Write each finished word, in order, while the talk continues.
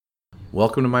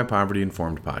Welcome to my Poverty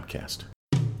Informed podcast.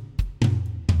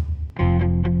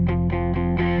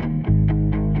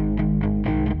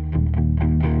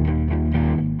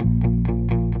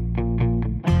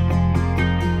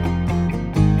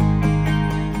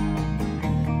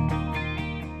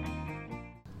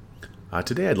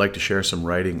 Today I'd like to share some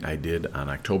writing I did on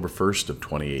October 1st of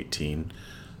 2018.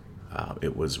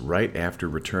 It was right after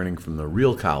returning from the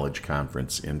Real College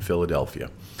Conference in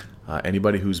Philadelphia.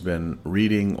 Anybody who's been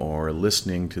reading or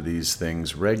listening to these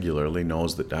things regularly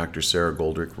knows that Dr. Sarah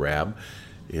Goldrick-Rab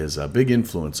is a big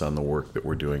influence on the work that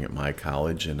we're doing at my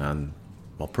college and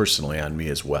personally on me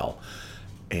as well.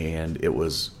 And it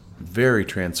was very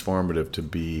transformative to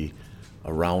be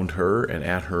around her and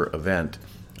at her event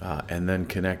and then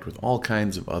connect with all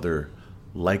kinds of other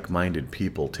like-minded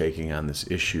people taking on this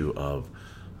issue of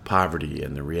poverty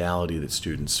and the reality that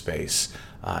students face.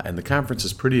 And the conference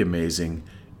is pretty amazing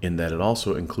in that it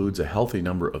also includes a healthy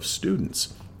number of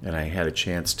students. And I had a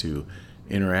chance to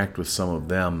interact with some of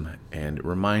them, and it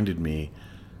reminded me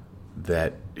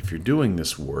that if you're doing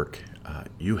this work,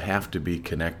 you have to be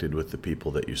connected with the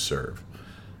people that you serve.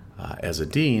 As a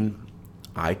dean,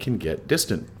 I can get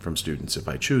distant from students if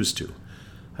I choose to.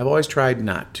 I've always tried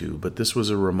not to, but this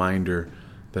was a reminder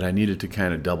that I needed to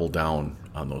kind of double down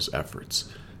on those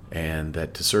efforts, and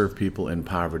that to serve people in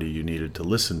poverty, you needed to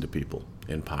listen to people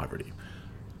in poverty.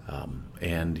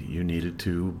 And you needed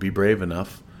to be brave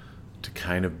enough to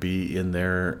kind of be in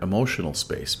their emotional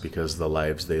space because the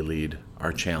lives they lead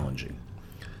are challenging.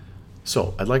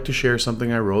 So I'd like to share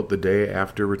something I wrote the day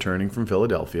after returning from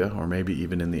Philadelphia, or maybe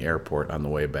even in the airport on the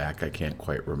way back. I can't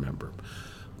quite remember.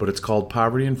 But it's called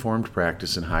Poverty Informed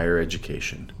Practice in Higher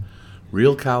Education,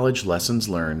 Real College Lessons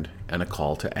Learned and a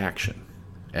Call to Action.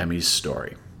 Emmy's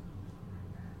Story.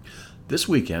 This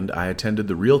weekend, I attended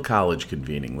the Real College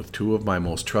convening with two of my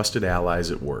most trusted allies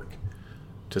at work.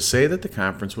 To say that the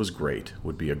conference was great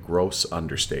would be a gross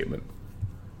understatement.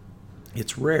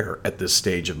 It's rare at this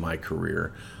stage of my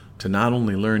career to not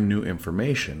only learn new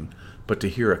information, but to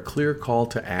hear a clear call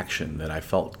to action that I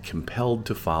felt compelled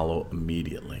to follow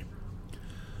immediately.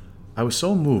 I was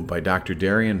so moved by Dr.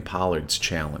 Darian Pollard's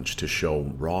challenge to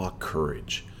show raw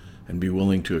courage and be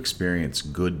willing to experience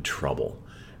good trouble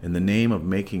in the name of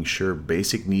making sure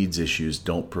basic needs issues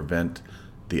don't prevent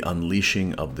the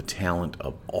unleashing of the talent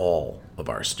of all of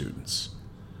our students.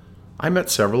 I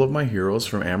met several of my heroes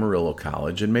from Amarillo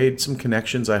College and made some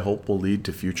connections I hope will lead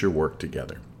to future work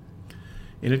together.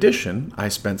 In addition, I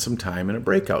spent some time in a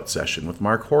breakout session with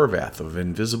Mark Horvath of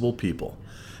Invisible People,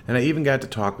 and I even got to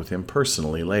talk with him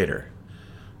personally later.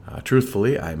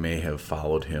 Truthfully, I may have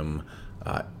followed him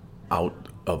out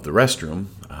of the restroom.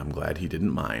 I'm glad he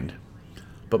didn't mind.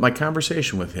 But my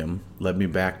conversation with him led me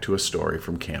back to a story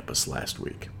from campus last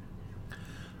week.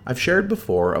 I've shared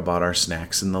before about our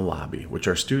snacks in the lobby, which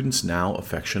our students now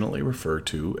affectionately refer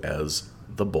to as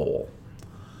the bowl.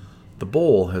 The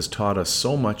bowl has taught us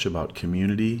so much about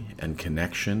community and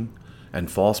connection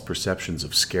and false perceptions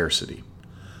of scarcity,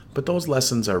 but those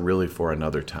lessons are really for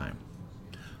another time.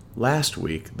 Last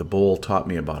week, the bowl taught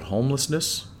me about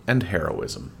homelessness and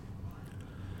heroism.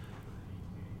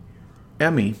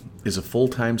 Emmy is a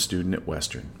full-time student at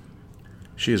Western.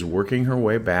 She is working her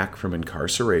way back from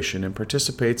incarceration and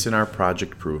participates in our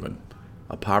Project Proven,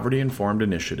 a poverty-informed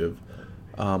initiative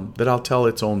that I'll tell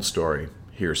its own story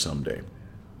here someday.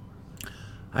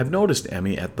 I've noticed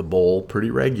Emmy at the bowl pretty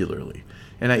regularly,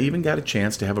 and I even got a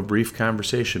chance to have a brief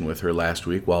conversation with her last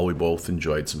week while we both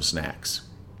enjoyed some snacks.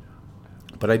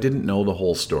 But I didn't know the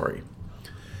whole story.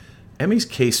 Emmy's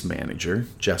case manager,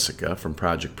 Jessica from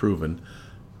Project Proven,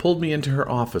 pulled me into her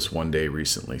office one day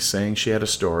recently, saying she had a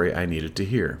story I needed to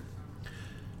hear.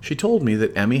 She told me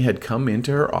that Emmy had come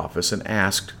into her office and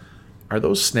asked, "Are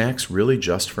those snacks really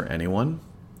just for anyone?"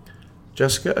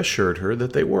 Jessica assured her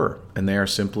that they were, and they are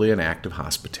simply an act of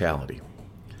hospitality.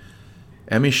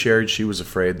 Emmy shared she was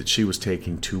afraid that she was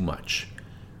taking too much,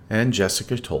 and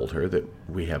Jessica told her that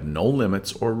we have no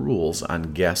limits or rules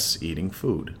on guests eating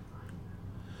food.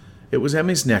 It was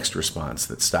Emmy's next response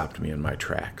that stopped me in my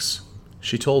tracks.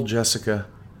 She told Jessica,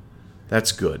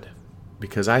 "That's good,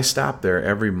 because I stop there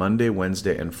every Monday,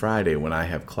 Wednesday, and Friday when I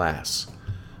have class.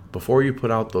 Before you put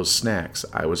out those snacks,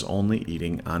 I was only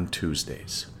eating on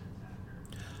Tuesdays."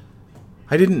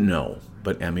 I didn't know,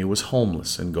 but Emmy was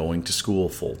homeless and going to school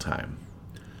full-time.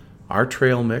 Our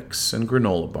trail mix and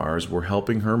granola bars were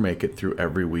helping her make it through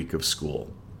every week of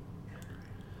school.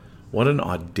 What an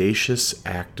audacious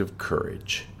act of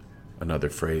courage,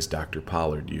 another phrase Dr.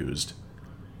 Pollard used,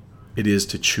 it is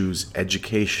to choose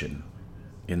education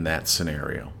in that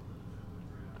scenario.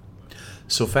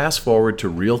 So fast forward to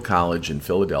Real College in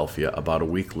Philadelphia about a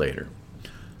week later.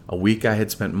 a week I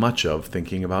had spent much of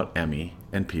thinking about Emmy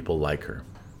and people like her.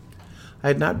 I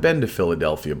had not been to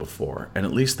Philadelphia before, and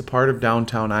at least the part of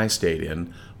downtown I stayed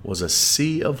in was a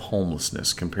sea of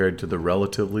homelessness compared to the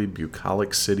relatively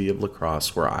bucolic city of La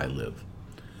Crosse where I live.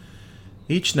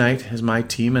 Each night, as my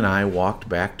team and I walked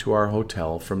back to our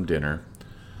hotel from dinner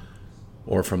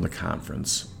or from the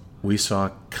conference, we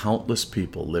saw countless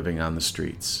people living on the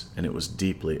streets, and it was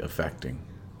deeply affecting.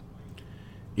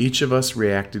 Each of us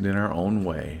reacted in our own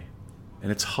way,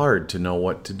 and it's hard to know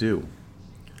what to do.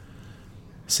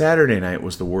 Saturday night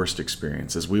was the worst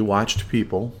experience as we watched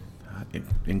people,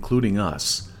 including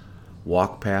us,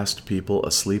 walk past people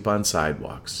asleep on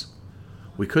sidewalks.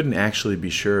 We couldn't actually be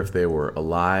sure if they were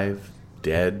alive,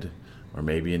 dead, or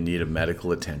maybe in need of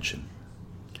medical attention.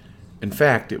 In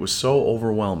fact, it was so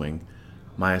overwhelming,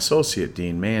 my associate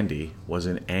dean, Mandy, was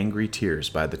in angry tears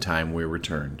by the time we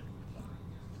returned.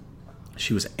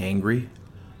 She was angry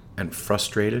and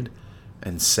frustrated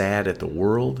and sad at the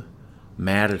world,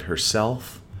 mad at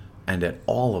herself, and at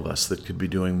all of us that could be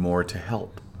doing more to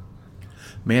help.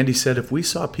 Mandy said if we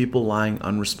saw people lying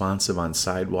unresponsive on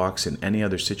sidewalks in any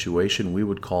other situation, we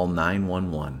would call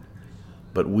 911.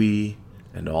 But we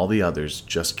and all the others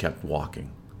just kept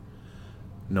walking.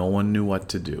 No one knew what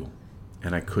to do,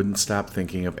 and I couldn't stop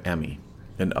thinking of Emmy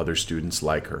and other students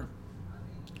like her.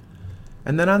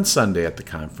 And then on Sunday at the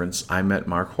conference, I met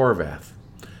Mark Horvath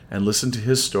and listened to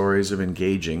his stories of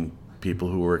engaging people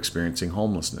who were experiencing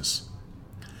homelessness.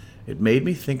 It made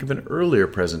me think of an earlier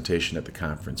presentation at the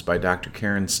conference by Dr.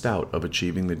 Karen Stout of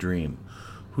Achieving the Dream,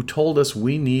 who told us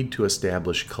we need to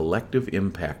establish collective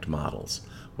impact models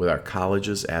with our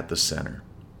colleges at the center.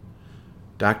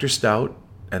 Dr. Stout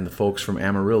and the folks from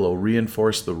Amarillo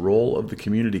reinforced the role of the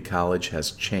community college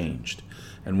has changed,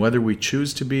 and whether we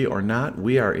choose to be or not,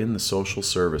 we are in the social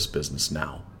service business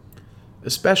now,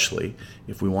 especially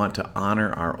if we want to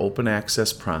honor our open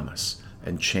access promise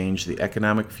and change the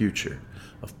economic future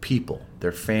of people,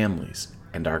 their families,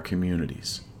 and our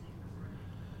communities.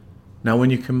 Now, when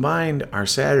you combined our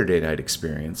Saturday night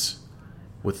experience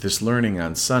with this learning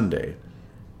on Sunday,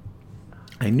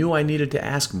 I knew I needed to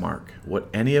ask Mark what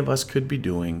any of us could be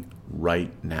doing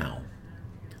right now.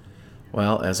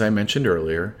 Well, as I mentioned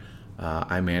earlier,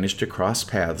 I managed to cross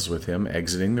paths with him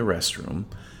exiting the restroom,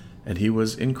 and he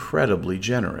was incredibly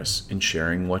generous in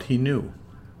sharing what he knew,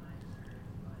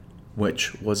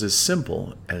 which was as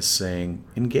simple as saying,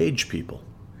 engage people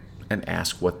and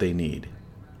ask what they need.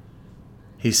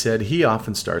 He said he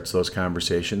often starts those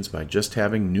conversations by just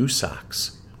having new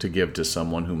socks to give to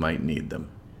someone who might need them.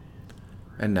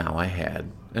 And now I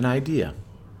had an idea.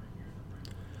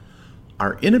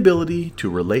 Our inability to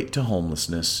relate to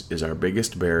homelessness is our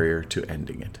biggest barrier to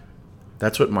ending it.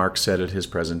 That's what Mark said at his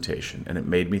presentation, and it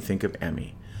made me think of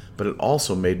Emmy, but it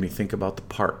also made me think about the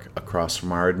park across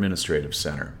from our administrative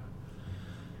center.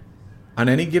 On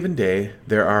any given day,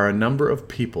 there are a number of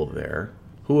people there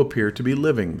who appear to be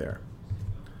living there.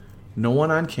 No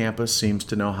one on campus seems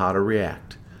to know how to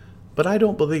react, but I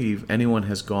don't believe anyone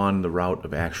has gone the route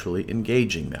of actually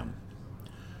engaging them.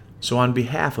 So on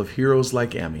behalf of heroes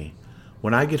like Emmy,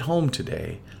 when I get home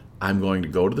today, I'm going to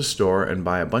go to the store and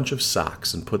buy a bunch of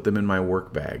socks and put them in my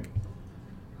work bag.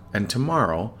 And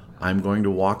tomorrow, I'm going to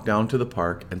walk down to the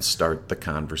park and start the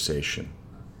conversation.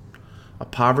 A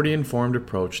poverty-informed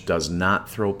approach does not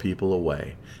throw people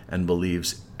away and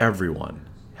believes everyone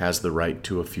has the right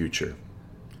to a future.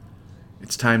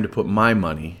 It's time to put my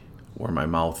money where my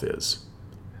mouth is.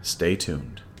 Stay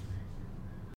tuned.